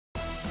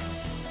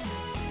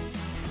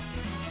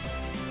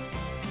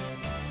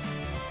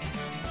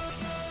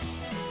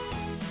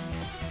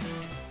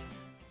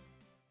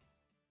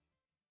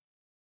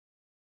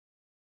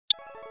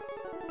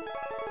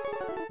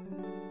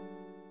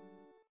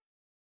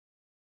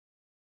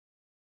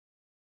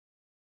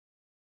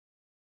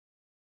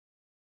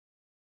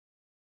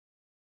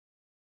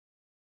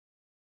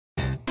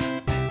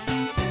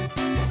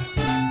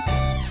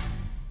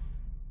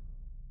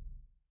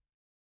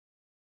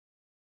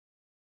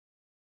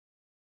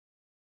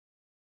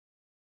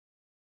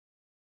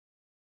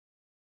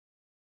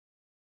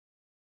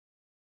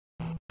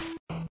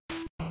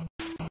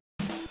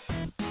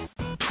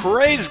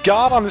Praise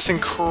God on this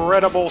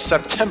incredible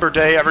September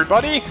day,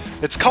 everybody!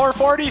 It's Color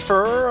 40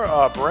 for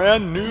a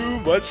brand new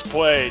Let's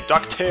Play,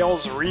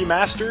 DuckTales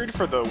Remastered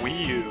for the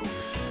Wii U.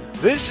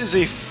 This is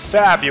a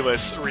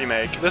fabulous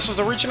remake. This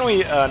was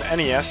originally an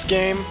NES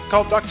game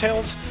called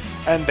DuckTales,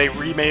 and they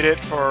remade it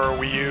for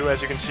Wii U,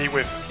 as you can see,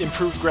 with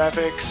improved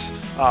graphics,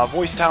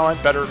 voice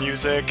talent, better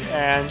music,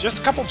 and just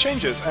a couple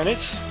changes, and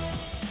it's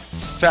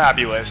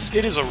fabulous.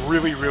 It is a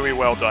really, really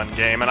well done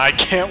game, and I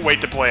can't wait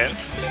to play it.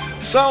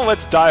 So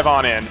let's dive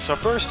on in. So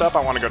first up,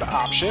 I want to go to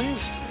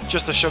Options,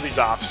 just to show these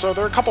off. So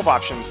there are a couple of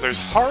options. There's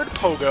Hard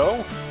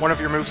Pogo. One of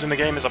your moves in the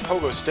game is a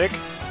pogo stick,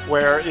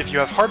 where if you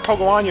have Hard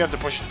Pogo on, you have to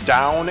push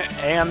down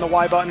and the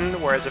Y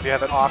button, whereas if you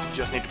have it off, you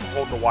just need to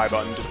hold the Y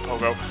button to the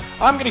pogo.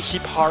 I'm going to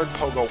keep Hard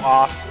Pogo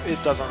off.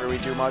 It doesn't really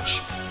do much.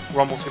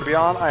 Rumble's going to be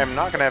on. I am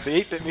not going to have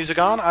the 8-bit music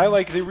on. I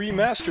like the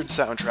remastered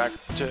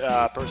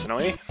soundtrack,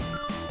 personally.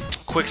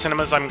 Quick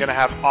Cinemas I'm going to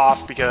have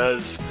off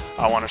because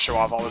I want to show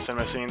off all the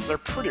cinema scenes. They're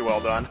pretty well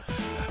done.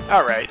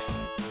 Alright.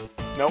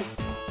 Nope.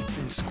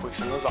 Quick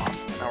Cinemas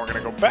off. Now we're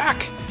going to go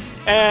back,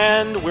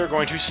 and we're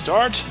going to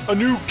start a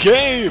new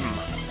game!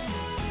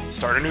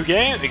 Start a new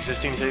game.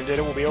 Existing save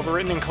data will be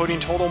overwritten, including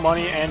total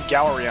money and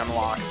gallery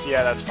unlocks.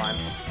 Yeah, that's fine.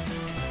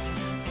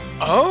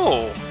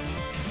 Oh!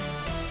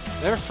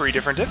 There are 3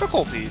 different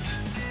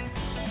difficulties.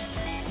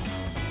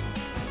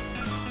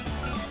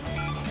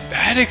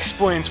 That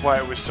explains why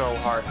it was so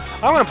hard.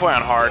 I'm gonna play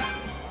on hard.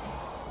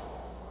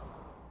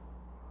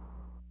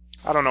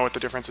 I don't know what the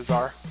differences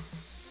are.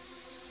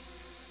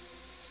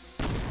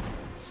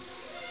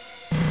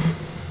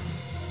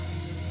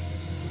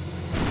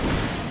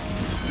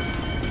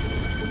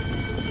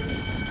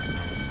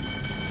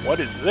 What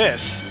is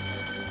this?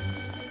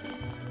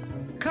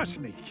 Cuss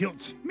me,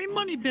 Hilts. Me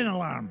money bin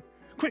alarm.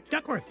 Quick,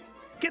 Duckworth,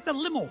 get the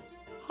limo.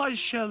 I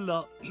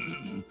shall,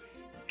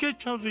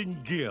 get her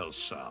in gear,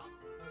 sir.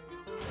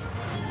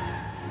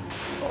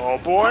 Oh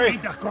boy! Hurry,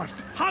 Duckworth,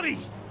 hurry!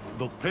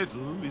 The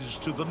pedal is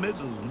to the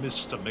middle,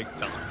 Mr.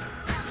 McDuck.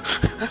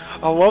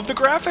 I love the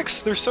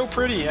graphics! They're so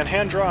pretty and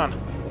hand-drawn.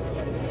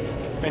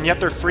 And yet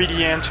they're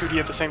 3D and 2D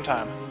at the same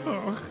time.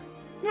 Oh,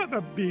 not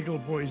the Beagle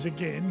Boys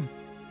again.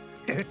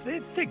 If they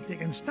think they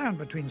can stand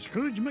between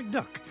Scrooge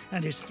McDuck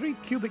and his 3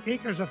 cubic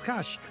acres of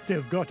cash,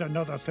 they've got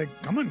another thing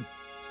coming.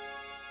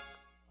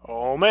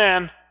 Oh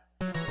man.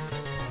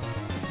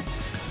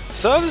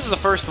 So this is the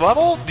first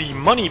level, the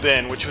Money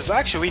Bin, which was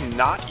actually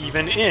not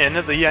even in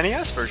the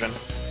NES version.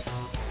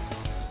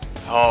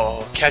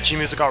 Oh, catchy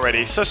music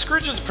already. So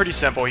Scrooge is pretty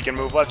simple. He can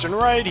move left and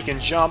right, he can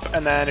jump,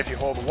 and then if you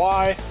hold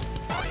Y,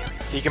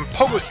 he can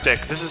pogo stick.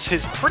 This is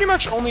his pretty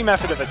much only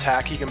method of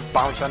attack. He can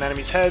bounce on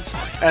enemies' heads,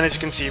 and as you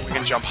can see, we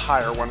can jump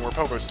higher when we're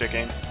pogo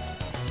sticking.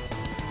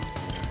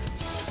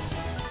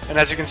 And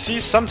as you can see,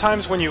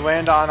 sometimes when you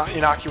land on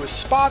innocuous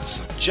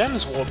spots,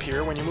 gems will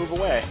appear when you move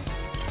away.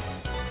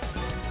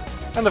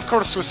 And of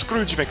course with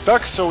Scrooge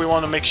McDuck, so we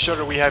want to make sure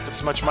that we have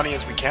as much money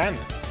as we can.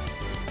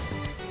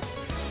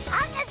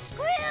 Uncle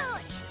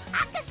Scrooge!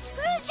 Uncle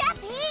Scrooge up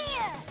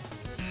here!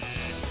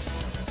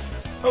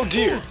 Oh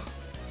dear!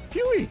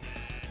 Huey!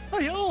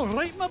 Are you all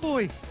right, my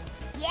boy?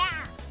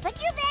 Yeah, but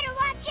you better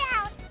watch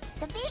out!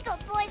 The Beagle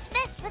Boys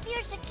messed with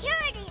your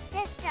security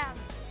system!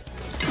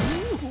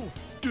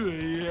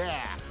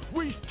 Yeah,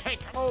 we've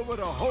taken over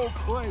the whole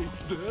place.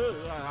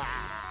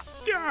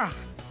 Yeah,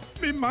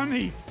 me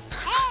money.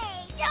 Hey,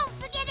 don't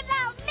forget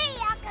about me,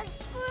 Uncle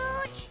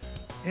Scrooge!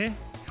 Eh?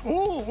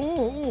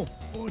 Oh,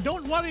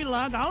 don't worry,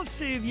 lad, I'll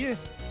save you.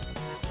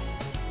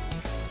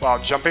 While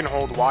jumping,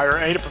 hold Y or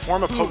A to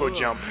perform a pogo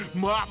jump.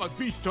 Mama,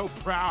 be so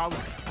proud.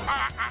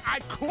 I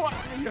caught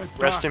you.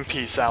 Rest in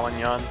peace, Alan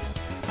Young.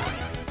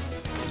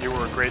 You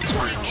were a great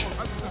Scrooge.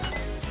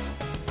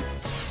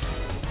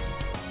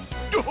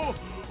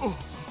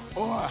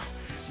 Oh,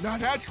 now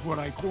that's what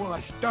I call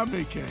a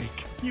stomach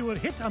ache. You were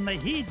hit on the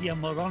head, you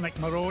moronic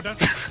marauder.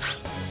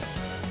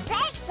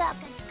 Thanks,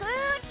 Uncle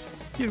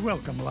Scrooge! You're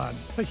welcome, lad.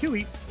 But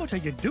Huey, what are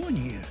you doing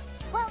here?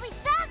 Well, we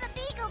saw the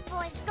Beagle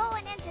Boys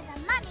going into the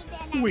money bin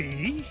and...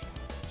 We?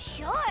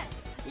 Sure,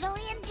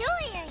 Louie and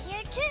Dewey are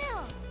here too.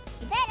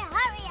 You better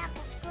hurry,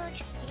 Uncle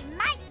Scrooge. They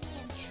might be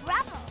in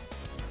trouble.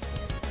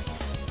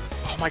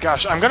 Oh my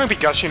gosh, I'm gonna be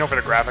gushing over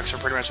the graphics for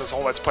pretty much this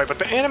whole Let's Play, but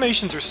the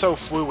animations are so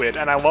fluid,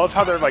 and I love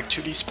how they're like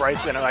 2D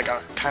sprites in like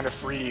a kind of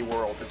 3D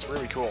world. It's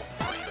really cool.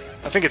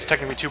 I think it's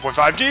technically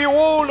 2.5D.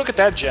 Whoa, look at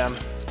that gem.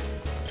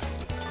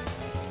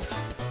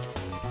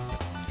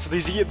 So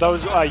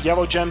those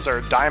yellow gems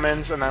are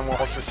diamonds, and then we'll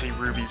also see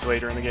rubies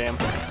later in the game.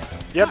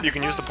 Yep, you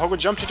can use the pogo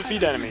jump to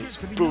defeat enemies.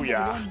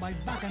 Booyah.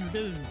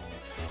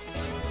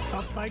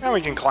 And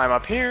we can climb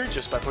up here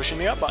just by pushing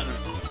the up button.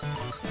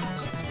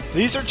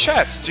 These are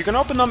chests. You can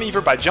open them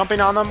either by jumping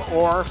on them,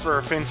 or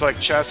for things like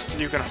chests,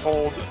 you can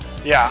hold...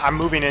 Yeah, I'm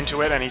moving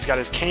into it, and he's got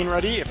his cane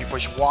ready. If you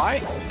push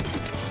Y,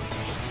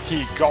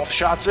 he golf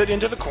shots it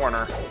into the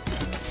corner.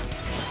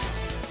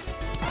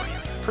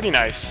 Pretty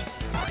nice.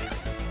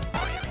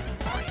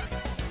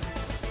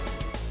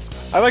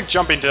 I like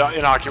jumping to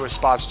innocuous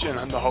spots in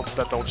the hopes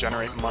that they'll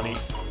generate money.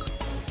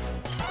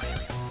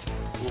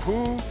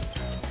 Woohoo!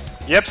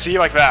 Yep, see,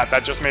 like that.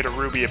 That just made a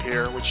ruby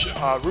appear, which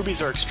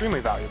rubies are extremely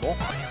valuable.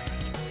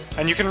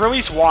 And you can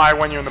release Y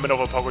when you're in the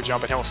middle of a pogo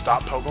jump and he'll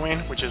stop pogoing,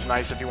 which is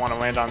nice if you want to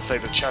land on, say,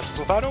 the chests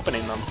without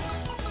opening them.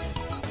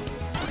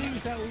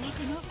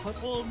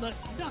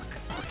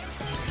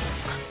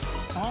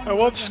 I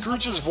love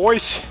Scrooge's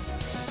voice.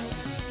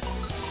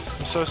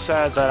 I'm so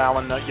sad that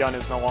Alan Yun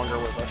is no longer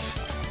with us.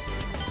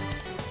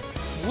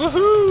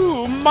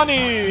 Woohoo!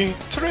 Money!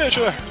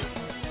 Treasure!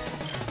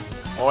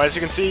 Well, as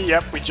you can see,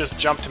 yep, we just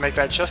jumped to make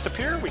that chest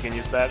appear. We can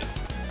use that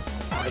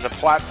as a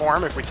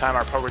platform if we time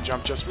our pogo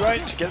jump just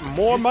right to get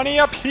more money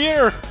up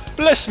here!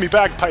 Bless me,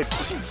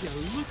 bagpipes!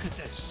 Look at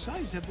the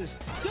size of this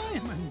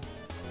diamond!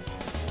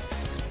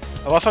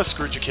 I love how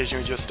Scrooge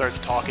occasionally just starts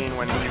talking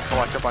when you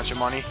collect a bunch of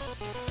money.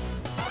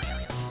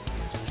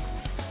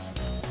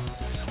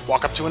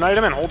 Walk up to an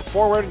item and hold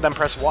forward, then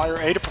press Y or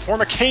A to perform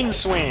a cane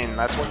swing.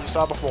 That's what you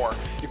saw before.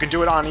 You can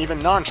do it on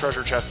even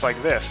non-treasure chests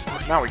like this.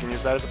 Now we can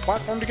use that as a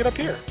platform to get up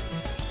here.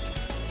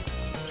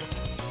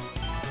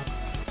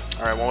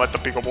 Alright, we'll let the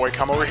Beagle Boy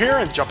come over here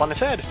and jump on his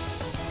head.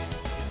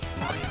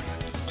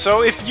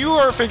 So if you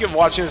are thinking of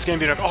watching this game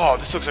being like, oh,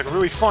 this looks like a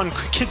really fun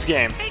kids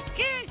game. Hey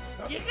kid,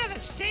 you got a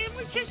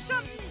sandwich or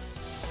something?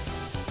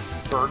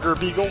 Burger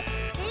Beagle?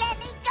 Let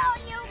me go,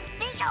 you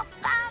Beagle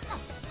bum!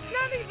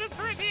 Not even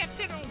for an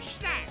afternoon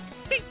snack.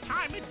 Big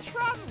time in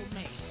trouble,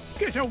 mate.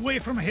 Get away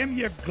from him,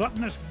 you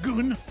gluttonous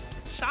goon!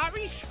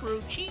 Sorry,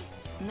 Scroochy.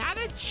 Not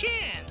a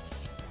chance.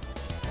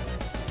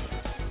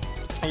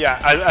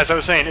 Yeah, as I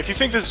was saying, if you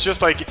think this is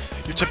just like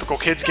your typical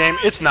kids game,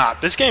 it's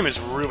not. This game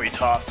is really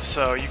tough,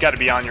 so you gotta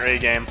be on your A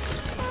game.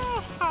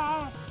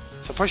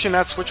 So pushing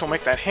that switch will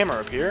make that hammer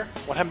appear.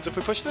 What happens if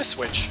we push this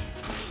switch?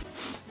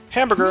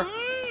 Hamburger!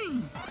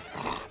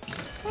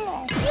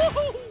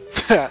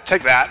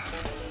 Take that.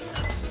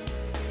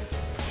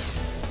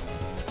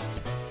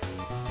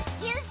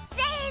 You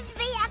saved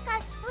me,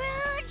 Uncle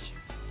Scrooge!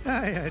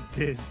 I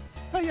did.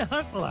 How you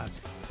hurt, lad?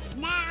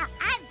 Nah,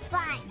 I'm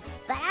fine.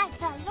 But I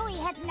saw Louie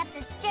heading up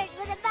the stairs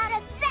with about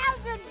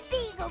 1,000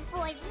 Beagle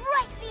Boys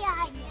right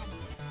behind him.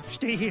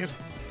 Stay here.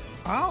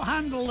 I'll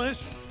handle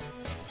this.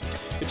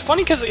 It's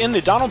funny because in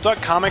the Donald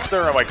Duck comics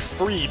there are like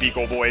 3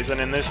 Beagle Boys,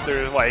 and in this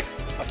there are like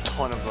a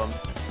ton of them.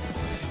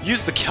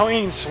 Use the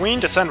cane swing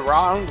to send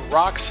round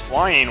rocks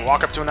flying.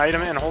 Walk up to an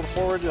item and hold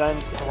forward, then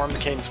perform the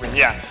cane swing.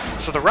 Yeah,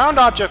 so the round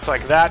objects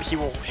like that, he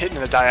will hit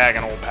in a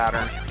diagonal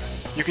pattern.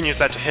 You can use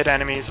that to hit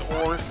enemies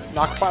or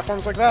knock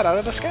platforms like that out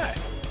of the sky.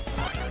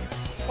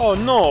 Oh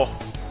no!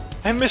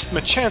 I missed my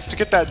chance to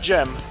get that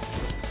gem.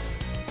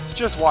 So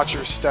just watch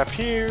your step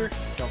here,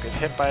 don't get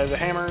hit by the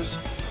hammers,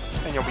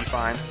 and you'll be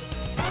fine.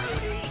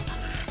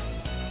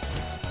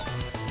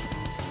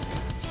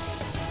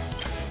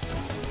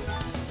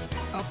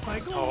 Up I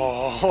go.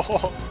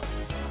 Oh.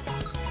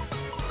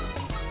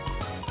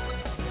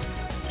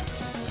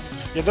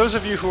 Yeah, those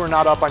of you who are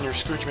not up on your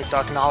Scrooge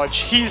McDuck knowledge,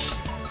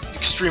 he's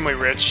extremely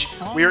rich.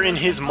 We are in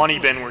his money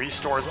bin where he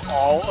stores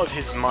all of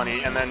his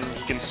money and then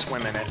he can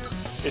swim in it.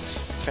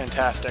 It's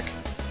fantastic.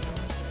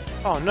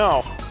 Oh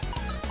no,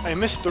 I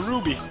missed the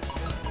ruby.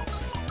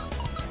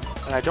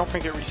 And I don't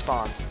think it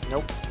respawns.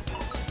 Nope.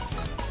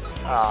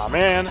 Aw,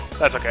 man,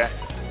 that's okay.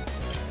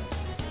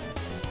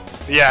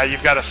 Yeah,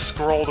 you've got to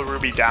scroll the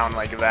ruby down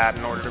like that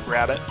in order to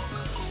grab it.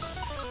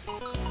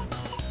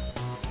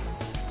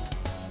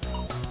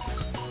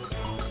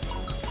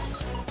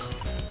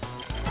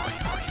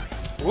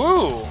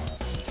 Woo!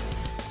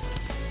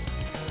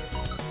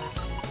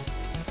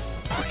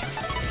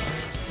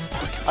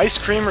 Ice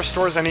cream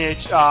restores any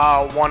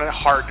one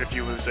heart if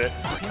you lose it.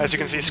 As you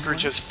can see,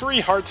 Scrooge has 3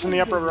 hearts in the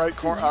upper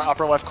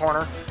left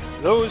corner.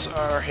 Those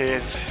are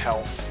his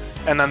health.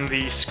 And then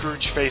the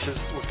Scrooge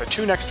faces with the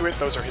 2 next to it,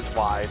 those are his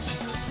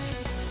lives.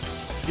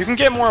 You can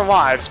get more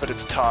lives, but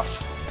it's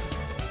tough.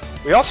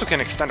 We also can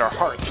extend our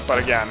hearts, but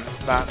again,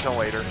 not till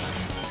later.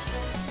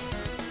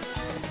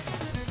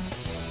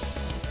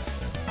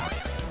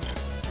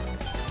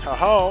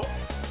 Ho-ho!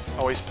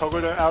 Always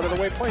pogo to out of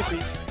the way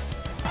places.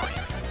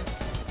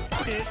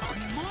 It's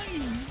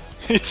mine.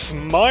 It's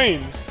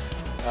mine!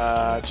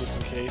 Just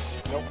in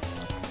case. Nope.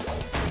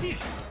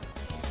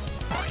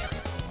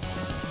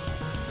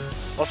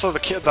 Also, the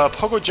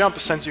pogo jump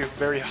sends you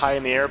very high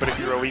in the air, but if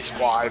you release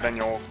Y, then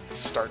you'll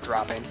start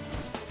dropping.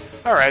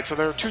 Alright, so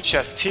there are 2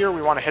 chests here.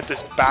 We want to hit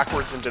this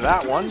backwards into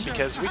that one,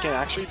 because we can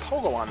actually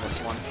pogo on this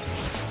one.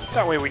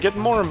 That way we get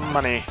more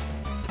money.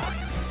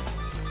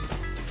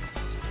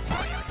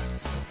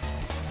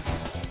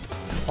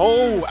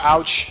 Oh,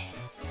 ouch.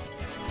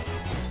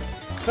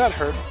 That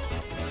hurt.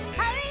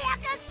 Hurry,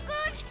 Uncle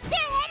Scrooge! They're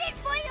headed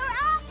for your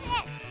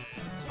office!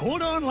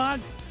 Hold on, lad.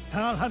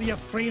 I'll have you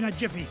free in a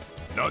jiffy.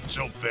 Not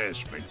so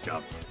fast,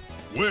 McDuck.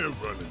 We're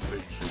running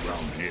things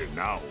around here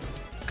now.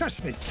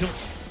 Cuss me, tilt.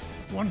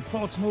 One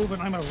false move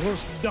and I'm a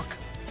roast duck.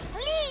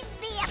 Leave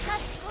me, Uncle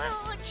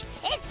Scrooge!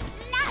 It's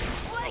not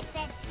worth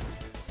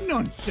it!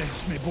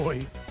 Nonsense, me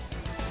boy.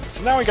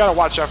 So now we gotta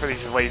watch out for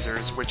these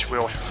lasers, which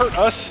will hurt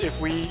us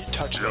if we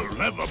touch them. You'll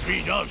never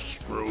beat us,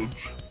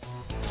 Scrooge.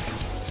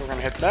 So we're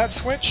gonna hit that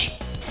switch.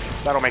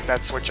 That'll make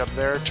that switch up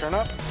there turn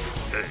up.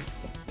 Hey,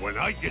 When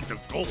I get the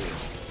gold,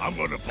 I'm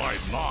gonna buy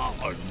Ma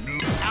a new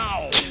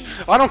owl.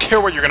 I don't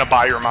care what you're gonna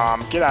buy your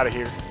mom. Get out of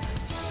here.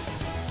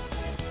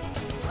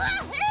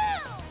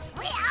 Woohoo!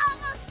 We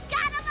almost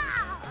got them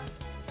all!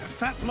 A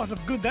fat lot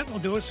of good that will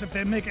do us if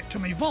they make it to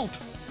me vault.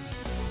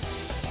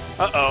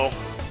 Uh-oh.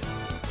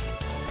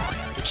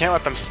 You can't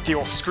let them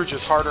steal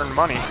Scrooge's hard-earned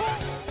money.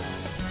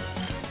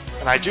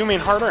 And I do mean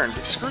hard-earned,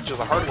 because Scrooge is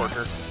a hard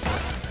worker.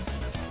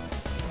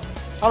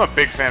 I'm a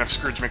big fan of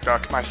Scrooge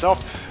McDuck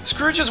myself.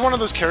 Scrooge is one of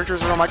those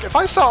characters where I'm like, if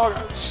I saw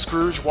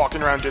Scrooge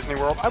walking around Disney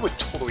World, I would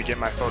totally get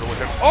my photo with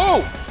him.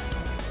 Oh!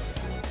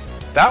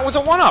 That was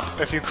a one-up,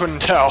 if you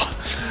couldn't tell.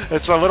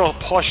 It's a little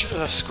plush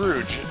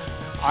Scrooge.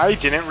 I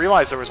didn't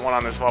realize there was one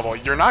on this level.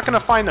 You're not going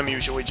to find them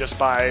usually just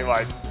by,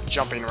 like,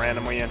 jumping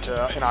randomly into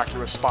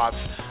innocuous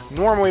spots.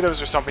 Normally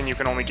those are something you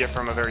can only get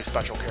from a very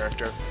special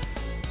character.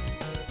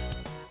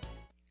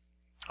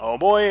 Oh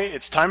boy,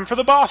 it's time for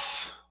the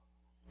boss!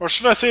 Or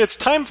should I say it's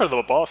time for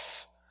the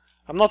boss?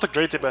 I'm not the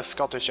greatest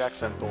Scottish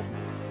accent, though.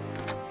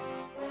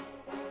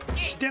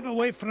 Step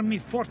away from me,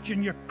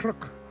 fortune, you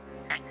crook.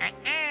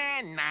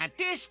 Not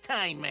this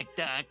time,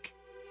 McDuck.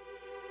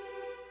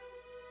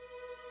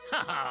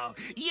 Oh,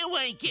 you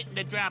ain't getting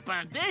the drop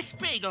on this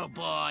Beagle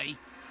Boy.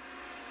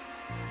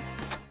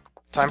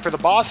 Time for the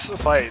boss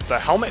fight, the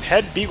Helmet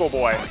Head Beagle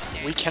Boy.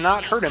 We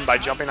cannot hurt him by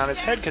jumping on his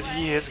head because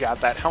he has got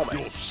that helmet.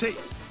 Your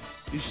safe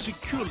is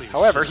securely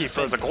However, he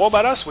throws a globe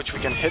at us, which we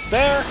can hit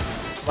there,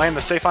 land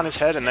the safe on his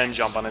head, and then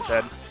jump on his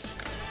head.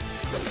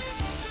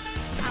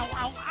 Ow,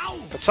 ow, ow!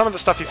 But some of the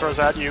stuff he throws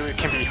at you, it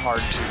can be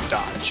hard to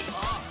dodge.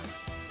 Oh,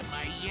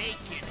 my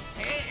aching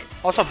head.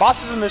 Also,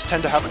 bosses in this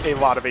tend to have a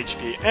lot of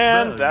HP,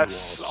 and Well,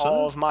 that's you also-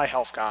 all of my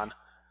health gone.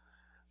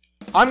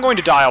 I'm going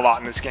to die a lot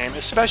in this game,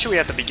 especially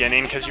at the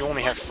beginning, because you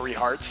only have 3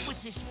 hearts.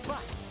 With this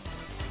bust.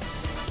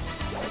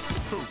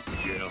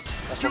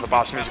 Also, the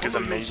boss music is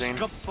amazing.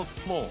 Scrub the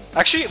floor.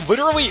 Actually,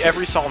 literally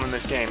every song in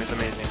this game is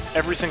amazing.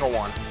 Every single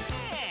one.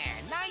 Yeah,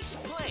 nice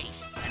place.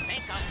 I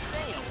think I'll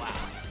stay a while.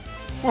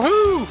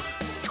 Woohoo!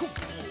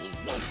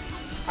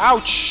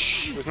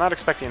 Ouch! Was not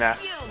expecting that.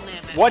 You'll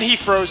never What he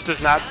throws does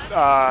not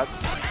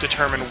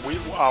determine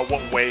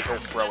what way he'll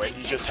throw it.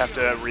 You just have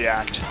to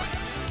react.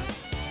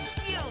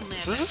 You'll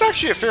never So this is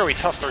actually a fairly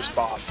tough first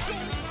boss.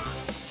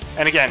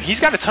 And again, he's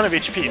got a ton of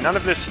HP. None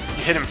of this,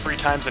 you hit him 3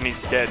 times and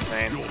he's dead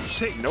thing. Your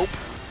safe Nope.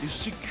 is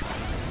secure.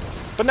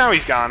 But now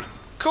he's gone.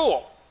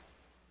 Cool.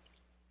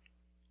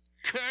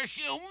 curse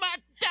you,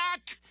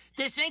 McDuck!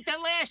 This ain't the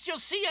last you'll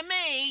see of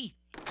me!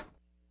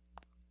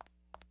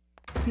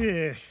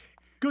 Yeah,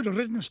 good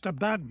riddance to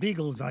bad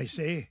beagles, I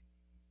say.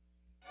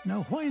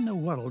 Now, why in the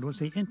world was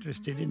he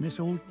interested in this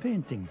old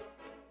painting?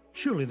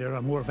 Surely there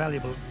are more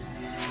valuable...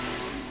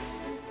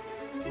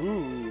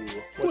 Ooh,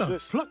 what's well,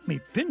 this? pluck me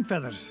pin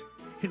feathers.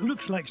 It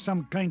looks like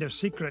some kind of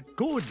secret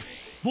code.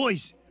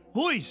 Boys,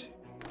 boys!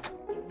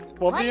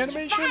 Well, What the did you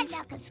find, animations?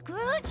 Uncle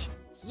Scrooge?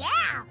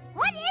 Yeah,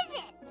 what is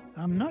it?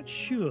 I'm not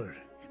sure,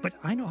 but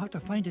I know how to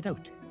find it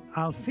out.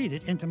 I'll feed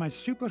it into my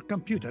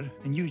supercomputer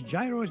and use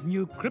Gyro's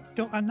new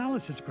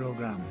crypto-analysis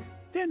program.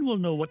 Then we'll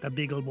know what the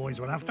Beagle Boys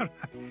were after.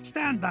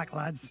 Stand back,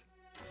 lads.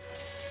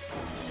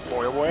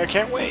 Boy, oh boy, I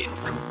can't wait.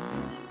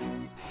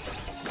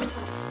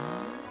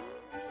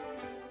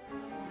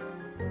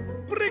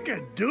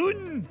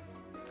 Brigadoon!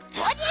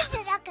 What is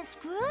it, Uncle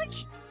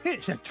Scrooge?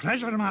 It's a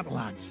treasure map,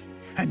 lads.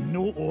 And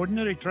no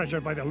ordinary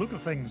treasure by the look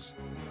of things.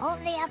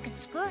 Only Uncle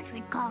Scrooge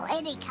would call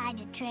any kind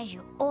of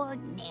treasure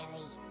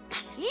ordinary.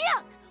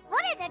 Look!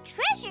 One of the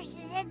treasures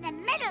is in the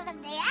middle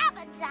of the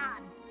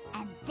Amazon.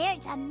 And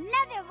there's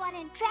another one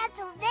in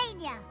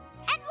Transylvania.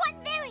 And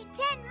one buried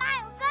 10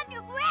 miles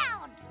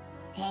underground.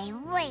 Hey,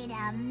 wait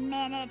a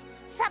minute.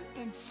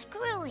 Something's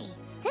screwy.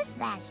 This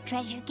last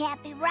treasure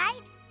can't be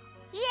right.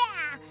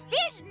 Yeah,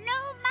 there's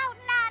no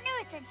mountain on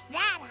Earth that's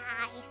that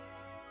high.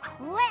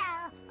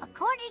 Well,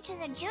 according to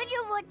the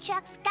Junior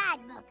Woodchuck's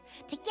guidebook,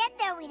 to get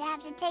there we'd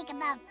have to take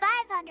about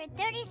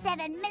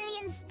 537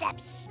 million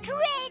steps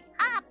straight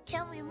up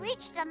till we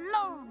reach the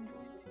moon.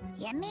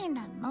 You mean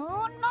the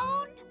moon?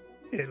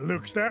 It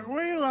looks that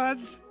way,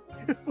 lads.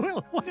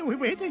 Well, what are we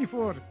waiting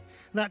for?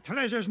 That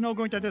treasure's not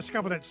going to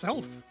discover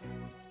itself.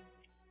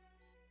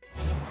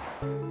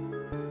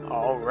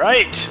 All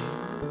right.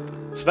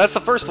 So that's the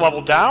first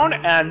level down,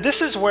 and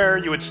this is where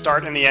you would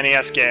start in the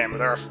NES game.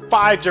 There are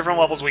 5 different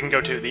levels we can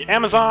go to. The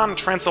Amazon,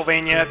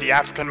 Transylvania, the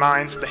African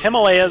mines, the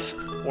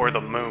Himalayas, or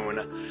the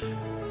moon.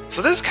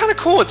 So this is kind of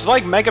cool. It's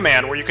like Mega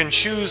Man, where you can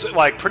choose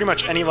like pretty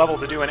much any level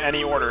to do in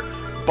any order.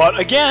 But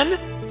again,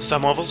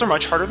 some levels are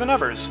much harder than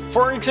others.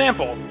 For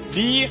example,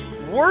 the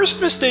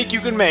worst mistake you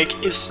can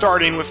make is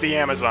starting with the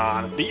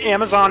Amazon. The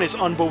Amazon is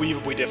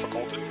unbelievably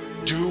difficult.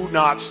 Do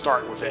not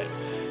start with it.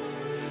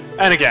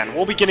 And again,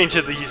 we'll be getting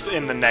to these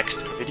in the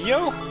next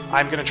video.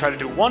 I'm going to try to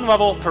do 1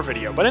 level per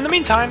video. But in the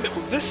meantime,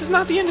 this is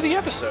not the end of the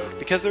episode,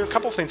 because there are a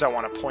couple things I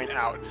want to point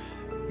out.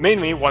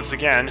 Mainly, once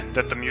again,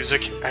 that the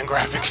music and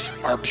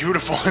graphics are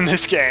beautiful in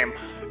this game.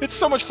 It's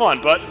so much fun,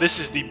 but this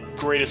is the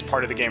greatest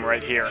part of the game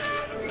right here.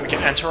 We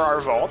can enter our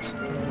vault.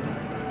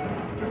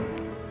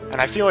 And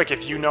I feel like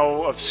if you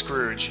know of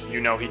Scrooge, you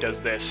know he does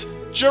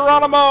this.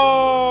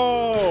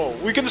 Geronimo!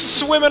 We can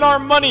swim in our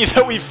money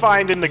that we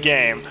find in the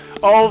game.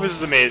 Oh, this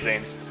is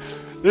amazing.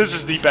 This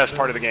is the best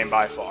part of the game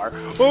by far.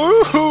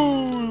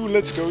 Ooh,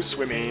 let's go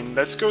swimming.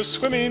 Let's go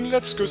swimming.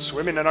 Let's go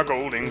swimming in our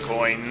golden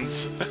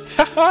coins.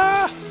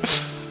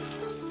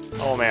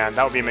 Oh man,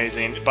 that would be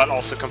amazing, but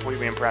also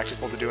completely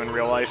impractical to do in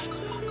real life.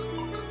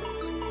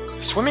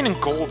 Swimming in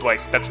gold,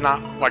 like, that's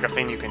not like a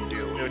thing you can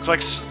do. It's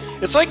like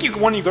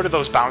when you go to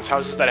those bounce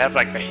houses that have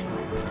like the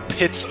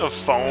pits of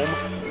foam,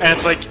 and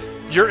it's like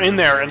you're in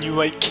there and you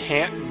like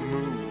can't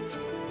move.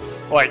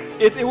 Like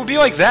it would be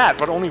like that,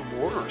 but only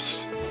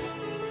worse.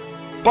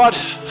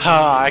 But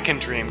I can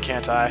dream,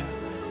 can't I?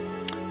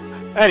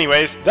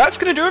 Anyways, that's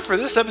gonna do it for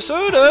this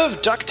episode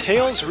of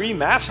DuckTales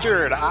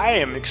Remastered. I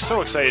am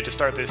so excited to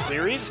start this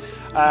series.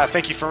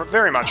 Thank you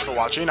very much for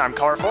watching. I'm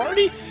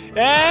Car40,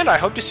 and I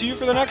hope to see you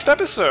for the next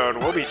episode.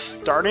 We'll be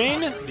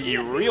starting the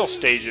real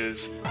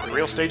stages. The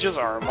real stages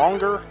are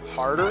longer,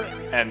 harder,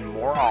 and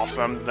more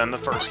awesome than the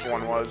first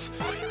one was.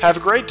 Have a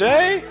great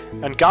day,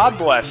 and God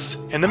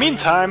bless. In the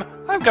meantime,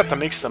 I've got to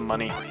make some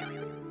money.